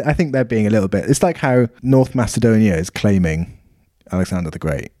I think they're being a little bit. It's like how North Macedonia is claiming Alexander the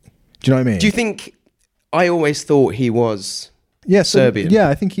Great. Do you know what I mean? do you think? I always thought he was. Yeah, Serbian? Yeah,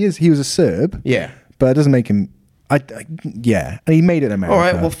 I think he is. He was a Serb, Yeah. but it doesn't make him. Yeah, and he made it in America. All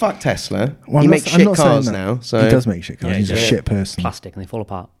right. Well, fuck Tesla. Well, he I'm makes not- I'm shit not saying cars that. now. So He does make shit cars. Yeah, He's he a does. shit person. Plastic and they fall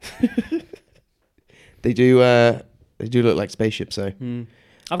apart. they do. They do look like spaceships. So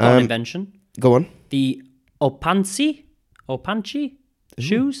I've got an invention. go on. The Opanci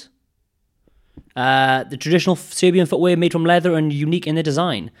shoes. The traditional Serbian footwear made from leather and unique in their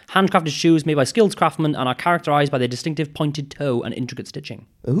design. Handcrafted shoes made by skilled craftsmen and are characterized by their distinctive pointed toe and intricate stitching.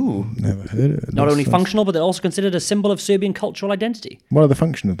 Ooh. Never heard of it. Not only functional, but they're also considered a symbol of Serbian cultural identity. What are the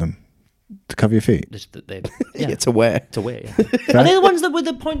function of them? To cover your feet? Just that they, Yeah. To wear. to wear. Yeah. Are they the ones that with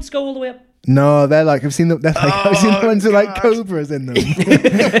the points go all the way up? No, they're like I've seen them. They're like, I've seen the ones with like cobras in them.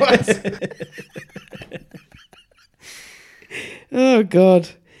 Oh God.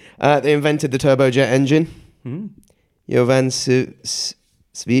 They invented the turbojet engine. Jovan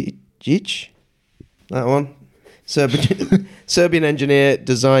Cvijic, that one. Serbian engineer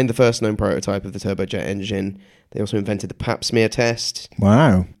designed the first known prototype of the turbojet engine. They also invented the pap smear test.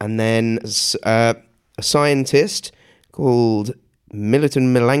 Wow. And then a scientist called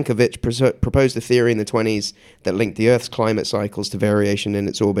Milutin Milankovic proposed a theory in the 1920s that linked the Earth's climate cycles to variation in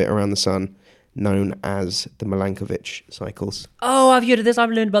its orbit around the sun, known as the Milankovitch cycles. Oh, I've heard of this. I've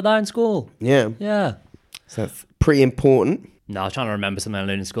learned about that in school. Yeah. Yeah. So that's pretty important. No, I was trying to remember something I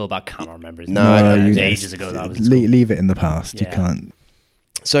learned in school, but I can't remember. No, I don't it was either. ages ago that I was in school. Leave it in the past. Yeah. You can't.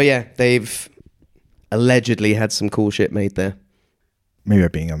 So yeah, they've allegedly had some cool shit made there. Maybe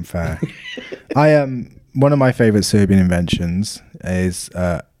I'm being unfair. One of my favorite Serbian inventions is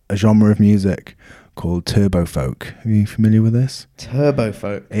a genre of music called turbo folk. Are you familiar with this? Turbo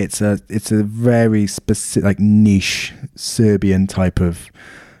folk. It's a very specific, like niche Serbian type of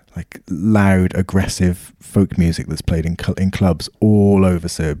like loud, aggressive folk music that's played in clubs all over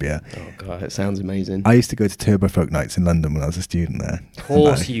Serbia. Oh God, it sounds amazing. I used to go to turbo folk nights in London when I was a student there. Of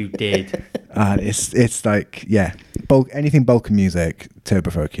course you did. And it's like anything Balkan music,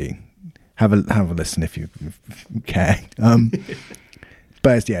 turbo folky. Have a listen if you care.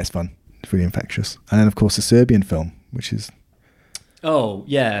 But it's fun. It's really infectious. And then of course the Serbian film, which is Oh,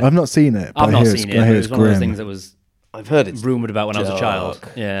 yeah. I've not seen it. But I've I not hear seen it's, it. I It hear was it's one of those grim. things that was I've heard it's rumoured about when I was a child.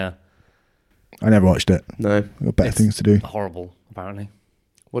 dark. Yeah. I never watched it. No. I've got better It's things to do. horrible, apparently.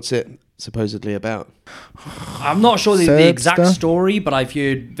 What's it supposedly about? I'm not sure the Serb exact stuff? story, but I've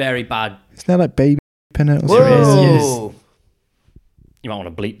heard very bad. Isn't there like baby in it or There is, something? yes. You might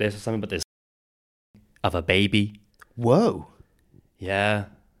want to bleep this or something, but there's of a baby. Whoa. Yeah.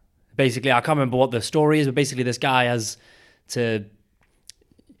 Basically, I can't remember what the story is, but basically this guy has to...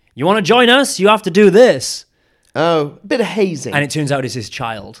 You want to join us? You have to do this. Oh, a bit of hazing. And it turns out it's his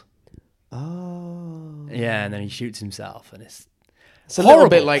child. Oh. Yeah, and then he shoots himself, and it's a little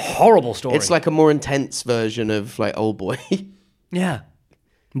bit like horrible story. It's like a more intense version of like Old Boy. Yeah.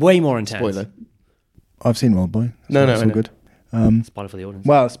 Way more intense. Spoiler. I've seen Old Boy. No, it's all good. Spoiler for the audience.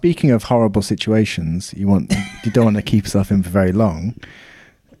 Well, speaking of horrible situations, you don't want to keep yourself in for very long.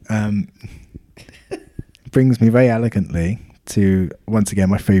 Brings me very elegantly to once again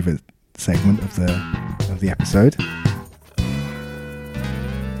my favourite segment of the episode.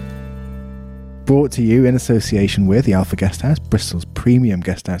 Brought to you in association with the Alpha Guesthouse, Bristol's premium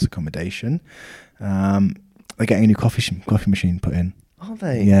guesthouse accommodation. They're getting a new coffee machine put in. Are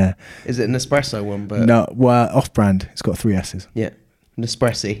they? Yeah. Is it an espresso one? But No, well, off-brand. It's got 3 S's. yeah,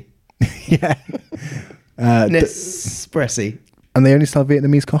 Nespresso. Yeah. Nespresso. And they only sell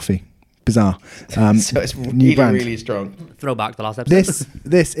Vietnamese coffee. Bizarre. So it's new really, brand. really strong. Throwback to the last episode.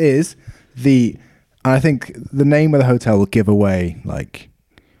 This is I think the name of the hotel will give away like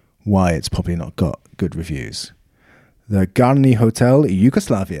why it's probably not got good reviews. The Garni Hotel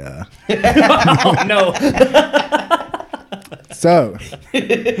Yugoslavia. Oh, no. So,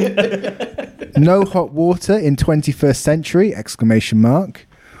 no hot water in 21st century, !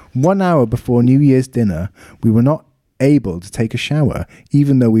 1 hour before New Year's dinner, we were not able to take a shower,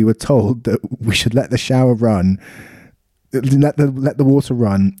 even though we were told that we should let the shower run, let the water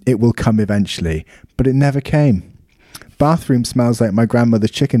run, it will come eventually. But it never came. Bathroom smells like my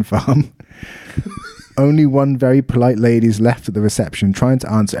grandmother's chicken farm. Only one very polite lady is left at the reception, trying to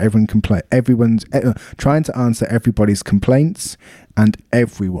answer trying to answer everybody's complaints, and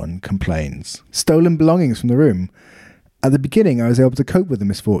everyone complains. Stolen belongings from the room. At the beginning, I was able to cope with the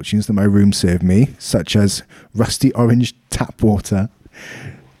misfortunes that my room served me, such as rusty orange tap water,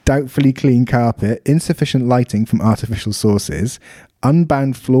 doubtfully clean carpet, insufficient lighting from artificial sources,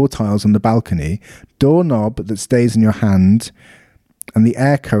 unbound floor tiles on the balcony, doorknob that stays in your hand, and the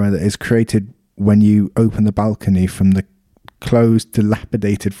air current that is created when you open the balcony from the closed,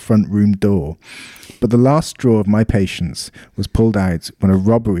 dilapidated front room door. But the last straw of my patience was pulled out when a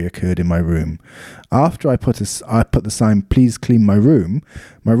robbery occurred in my room. After I put the sign, "Please clean my room,"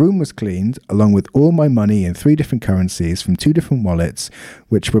 was cleaned, along with all my money in 3 different currencies from 2 different wallets,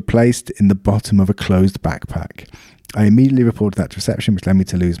 which were placed in the bottom of a closed backpack. I immediately reported that to reception, which led me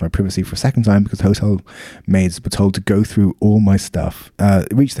to lose my privacy for a second time because hotel maids were told to go through all my stuff.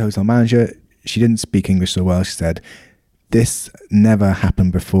 Reached the hotel manager. She didn't speak English so well. She said, "This never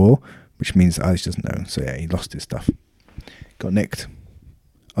happened before," which means Alice doesn't know. So yeah, he lost his stuff. Got nicked.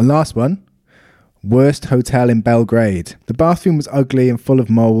 And last one. Worst hotel in Belgrade. The bathroom was ugly and full of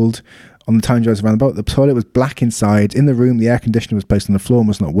mould on the time drives around the boat. The toilet was black inside. In the room, the air conditioner was placed on the floor and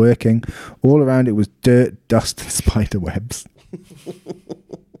was not working. All around it was dirt, dust, and spider webs.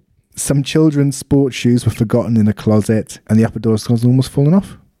 Some children's sports shoes were forgotten in a closet, and the upper doors was almost fallen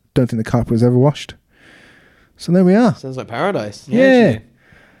off. Don't think the carpet was ever washed. So there we are. Sounds like paradise. Yeah.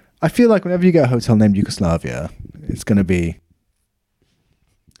 I feel like whenever you get a hotel named Yugoslavia, it's going to be...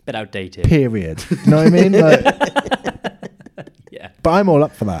 Bit outdated. Period. You know what I mean? Like, Yeah. but I'm all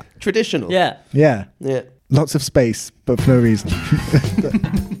up for that. Traditional. Yeah. Yeah. Yeah. Lots of space, but for no reason.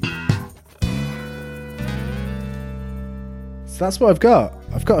 So that's what I've got.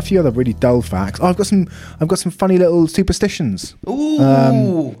 I've got a few other really dull facts. Oh, I've got some funny little superstitions. Ooh,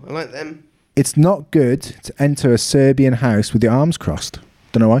 I like them. It's not good to enter a Serbian house with your arms crossed.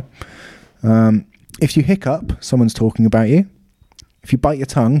 Don't know why. If you hiccup, someone's talking about you. If you bite your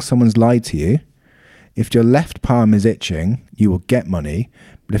tongue, someone's lied to you. If your left palm is itching, you will get money.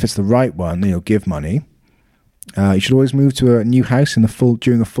 But if it's the right one, then you'll give money. You should always move to a new house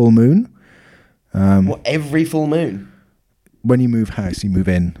during a full moon. What, every full moon? When you move house, you move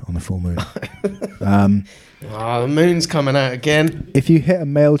in on the full moon. The moon's coming out again. If you hit a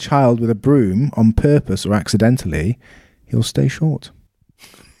male child with a broom on purpose or accidentally, he'll stay short.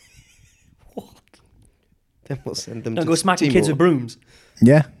 Then we'll send them Don't to go smacking Timor. kids with brooms.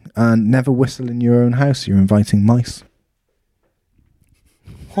 Yeah, and never whistle in your own house. You're inviting mice.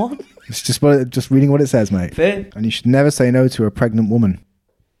 What? It's just reading what it says, mate. Fair. And you should never say no to a pregnant woman.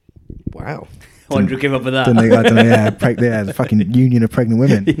 Wow. I wonder who came up with that. I don't know. Yeah, the fucking union of pregnant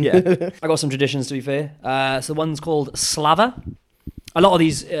women. Yeah. I got some traditions, to be fair. So one's called Slava. A lot of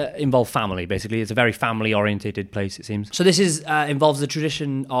these involve family, basically. It's a very family-orientated place, it seems. So this involves the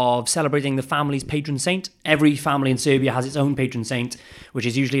tradition of celebrating the family's patron saint. Every family in Serbia has its own patron saint, which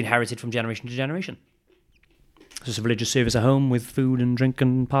is usually inherited from generation to generation. So it's a religious service at home with food and drink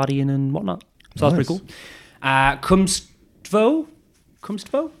and partying and whatnot. So that's pretty cool. Kumstvo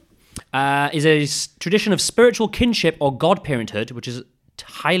is a tradition of spiritual kinship or god-parenthood, which is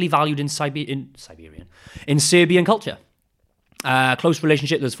highly valued in Serbian culture. Close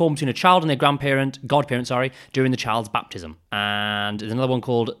relationship that's formed between a child and their godparent, during the child's baptism. And there's another one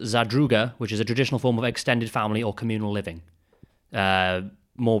called Zadruga, which is a traditional form of extended family or communal living,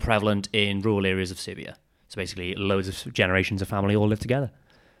 more prevalent in rural areas of Serbia. So basically, loads of generations of family all live together.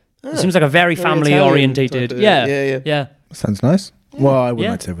 It seems like a very family-orientated... Yeah. Sounds nice. Well, I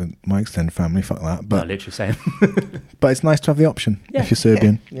wouldn't like to have with my extended family, fuck that. But literally same. But it's nice to have the option if you're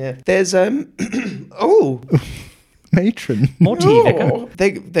Serbian. Yeah. There's matron.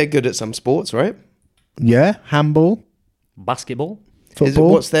 They're good at some sports, right? Yeah, handball, basketball,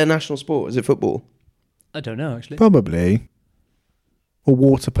 football. What's their national sport? Is it football? I don't know actually. Probably. Or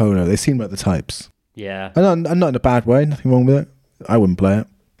water polo. They seem like the types. Yeah. And not in a bad way. Nothing wrong with it. I wouldn't play it.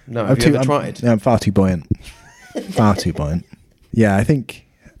 No, have you ever tried? I'm far too buoyant. Far too buoyant. Yeah, I think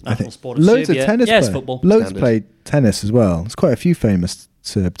sport of loads Serbia. of tennis Yes, players. football. Loads Standard. play tennis as well. There's quite a few famous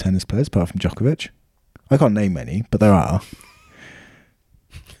Serb tennis players, apart from Djokovic. I can't name any, but there are.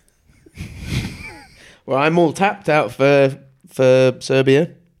 Well, I'm all tapped out for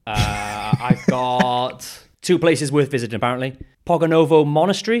Serbia. I've got 2 places worth visiting, apparently. Pogonovo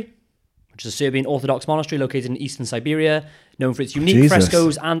Monastery, which is a Serbian Orthodox monastery located in eastern Siberia, known for its unique Jesus.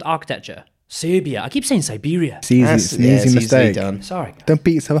 frescoes and architecture. Serbia. I keep saying Siberia. It's easy. It's an easy mistake. Done. Sorry. Don't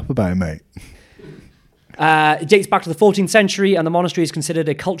beat yourself up about it, mate. It dates back to the 14th century, and the monastery is considered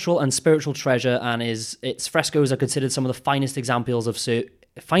a cultural and spiritual treasure, and its frescoes are considered some of the finest examples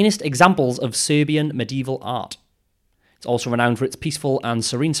of Serbian medieval art. It's also renowned for its peaceful and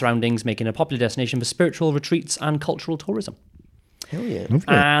serene surroundings, making it a popular destination for spiritual retreats and cultural tourism. Hell yeah. Lovely.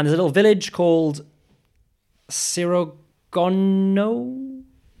 And there's a little village called Sirogono.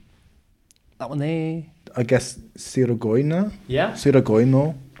 That one there. I guess Sirogoina. Yeah.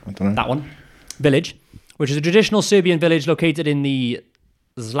 Sirogoino. I don't know. That one. Village, which is a traditional Serbian village located in the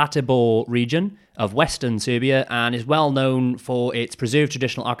Zlatibor region of western Serbia, and is well known for its preserved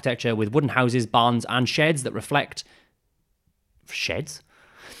traditional architecture with wooden houses, barns, and sheds that reflect the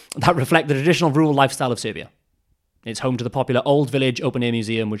traditional rural lifestyle of Serbia. It's home to the popular Old Village Open Air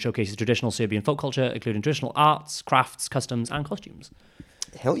Museum, which showcases traditional Serbian folk culture, including traditional arts, crafts, customs, and costumes.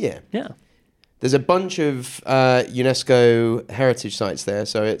 Hell yeah. Yeah. There's a bunch of UNESCO heritage sites there.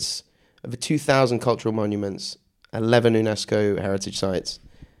 So it's over 2,000 cultural monuments, 11 UNESCO heritage sites,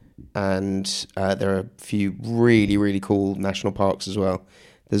 and there are a few really, really cool national parks as well.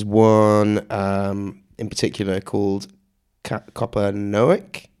 There's one in particular called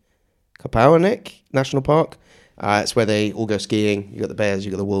Kopaonik National Park. It's where they all go skiing. You got the bears,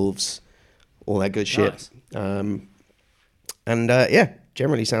 you got the wolves, all that good shit. Nice.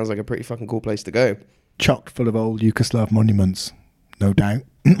 Generally sounds like a pretty fucking cool place to go. Chock full of old Yugoslav monuments, no doubt.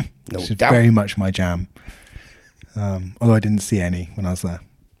 This is very much my jam. Although I didn't see any when I was there,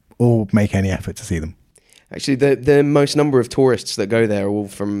 or make any effort to see them. Actually, the most number of tourists that go there are all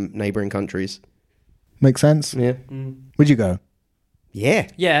from neighbouring countries. Makes sense. Yeah. Would you go? Yeah.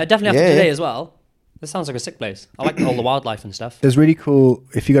 Yeah, definitely after today as well. This sounds like a sick place. I like all the wildlife and stuff. There's really cool.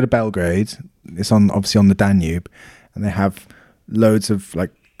 If you go to Belgrade, it's obviously on the Danube, and they have loads of like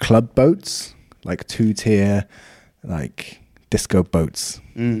club boats, like 2-tier, like disco boats.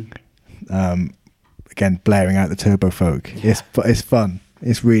 Again, blaring out the turbo folk. Yeah. It's fun.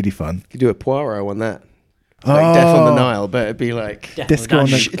 It's really fun. You could do a Poirot on that. Like Death on the Nile, but it'd be like Disco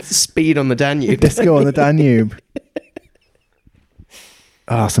on the Speed on the Danube. Disco on the Danube.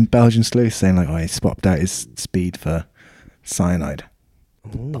 Some Belgian sleuth saying like, he swapped out his speed for cyanide.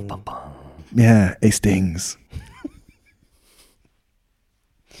 Yeah, it stings.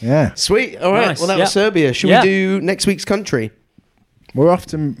 Yeah. Sweet. All right. Nice. Well, that was Serbia. Should we do next week's country? We're off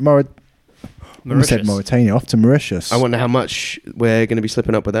to I said Mauritania, off to Mauritius. I wonder how much we're going to be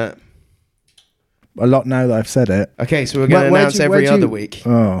slipping up with that. A lot now that I've said it. Okay, so we're going to announce every other week.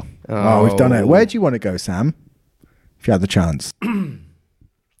 Oh, we've done it. Where do you want to go, Sam? If you had the chance.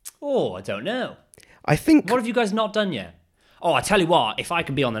 I don't know. I think... What have you guys not done yet? Oh, I tell you what, if I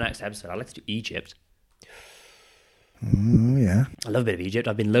can be on the next episode, I'd like to do Egypt. Oh, yeah. I love a bit of Egypt.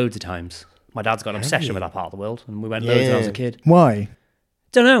 I've been loads of times. My dad's got an obsession with that part of the world, and we went loads when I was a kid. Why?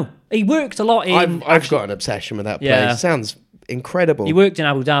 Don't know. He worked a lot in... I've got an obsession with that place. Yeah. Sounds incredible. He worked in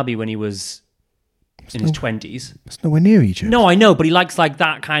Abu Dhabi when he was in his 20s. It's nowhere near Egypt. No, I know, but he likes like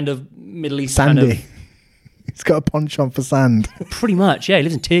that kind of Middle East Sandy. kind of... He's got a penchant for sand. Pretty much, yeah. He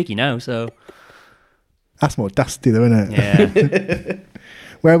lives in Turkey now, so... That's more dusty though, isn't it? Yeah.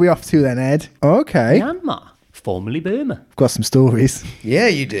 Where are we off to then, Ed? Okay. Myanmar. formerly Burma. I've got some stories. Yeah,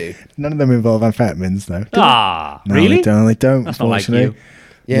 you do. None of them involve amphetamines, though. No, Really? They don't. They don't. That's not like unfortunately.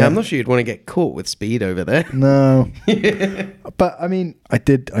 you. Yeah, I'm not sure you'd want to get caught with speed over there. No. But I mean, I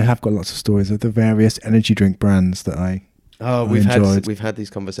have got lots of stories of the various energy drink brands that I We've enjoyed. had these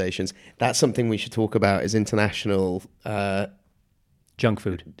conversations. That's something we should talk about is international Junk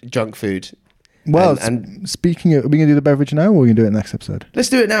food. junk food. Well, and speaking of, are we going to do the beverage now, or are we going to do it next episode? let's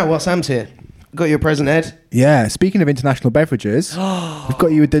do it now while Sam's here. Got your present, Ed? Yeah, speaking of international beverages, we've got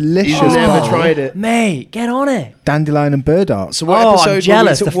you a delicious You've never bowl, tried it. Mate, get on it. dandelion and burdock. So what episode? I'm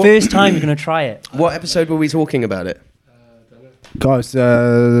jealous. Were The we first time you're going to try it. what episode were we talking about it? Guys, 2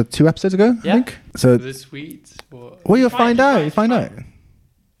 episodes ago, I Yeah. think. So, Is it sweet? Or well, you'll find out. You'll find out.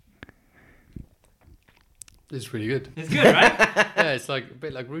 it's really good. It's good, right? Yeah, it's like a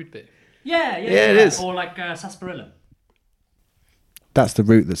bit like root beer. Yeah, it is. Or like sarsaparilla. That's the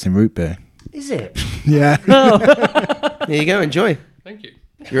root that's in root beer. Is it? Yeah. Here you go. Enjoy. Thank you.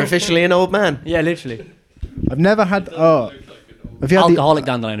 You're officially an old man. Yeah, literally. I've never had. Oh, have you had Alcoholic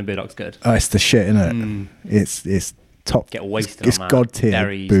dandelion and burdock's good. Oh, it's the shit, isn't it? It's top. Get wasted It's on that. god tier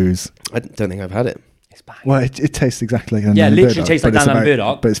Berries. booze. I don't think I've had it. It's bad. Well, it tastes exactly like Yeah, dandelion literally burdock, tastes like but it's dandelion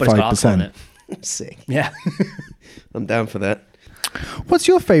about- burdock, but it's got alcohol in 5%. it. Sick. Yeah. I'm down for that. What's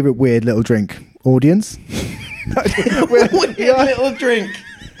your favourite weird little drink, audience? Little drink.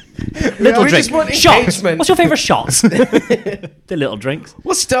 Little we drink. just want Shots. engagement. What's your favourite shots? The little drinks.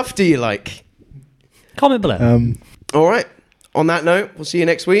 What stuff do you like? Comment below. All right. On that note, we'll see you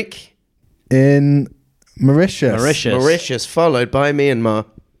next week. In Mauritius. Mauritius, followed by Myanmar.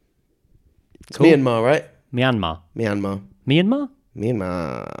 It's Cool. Myanmar, right? Myanmar. Myanmar. Myanmar?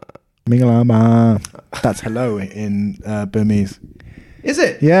 Myanmar. Mingalama. That's hello in Burmese. Is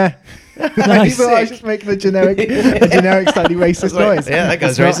it? Yeah. Nice. I was just making a generic slightly racist noise. Yeah, that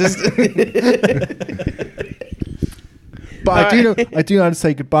guy's That's racist. But I do know how to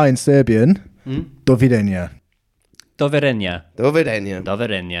say goodbye in Serbian. Do videnja. Doverenja. Dovidenia.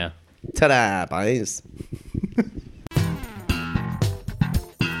 Doverenja. Ta-da, boys.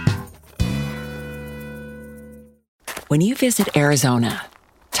 When you visit Arizona,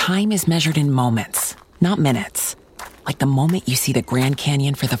 time is measured in moments, not minutes. Like the moment you see the Grand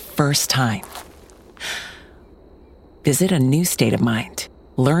Canyon for the first time. Visit a new state of mind.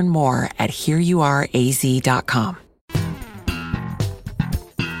 Learn more at hereyouareaz.com.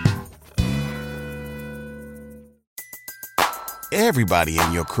 Everybody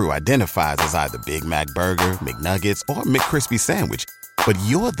in your crew identifies as either Big Mac Burger, McNuggets, or McCrispy Sandwich. But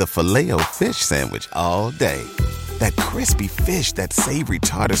you're the Filet-O-Fish Sandwich all day. That crispy fish, that savory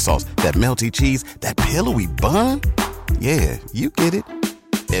tartar sauce, that melty cheese, that pillowy bun. Yeah, you get it.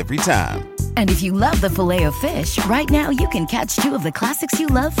 Every time. And if you love the Filet-O-Fish, right now you can catch 2 of the classics you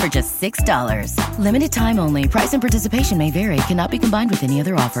love for just $6. Limited time only. Price and participation may vary. Cannot be combined with any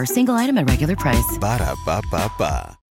other offer. Single item at regular price. Ba-da-ba-ba-ba.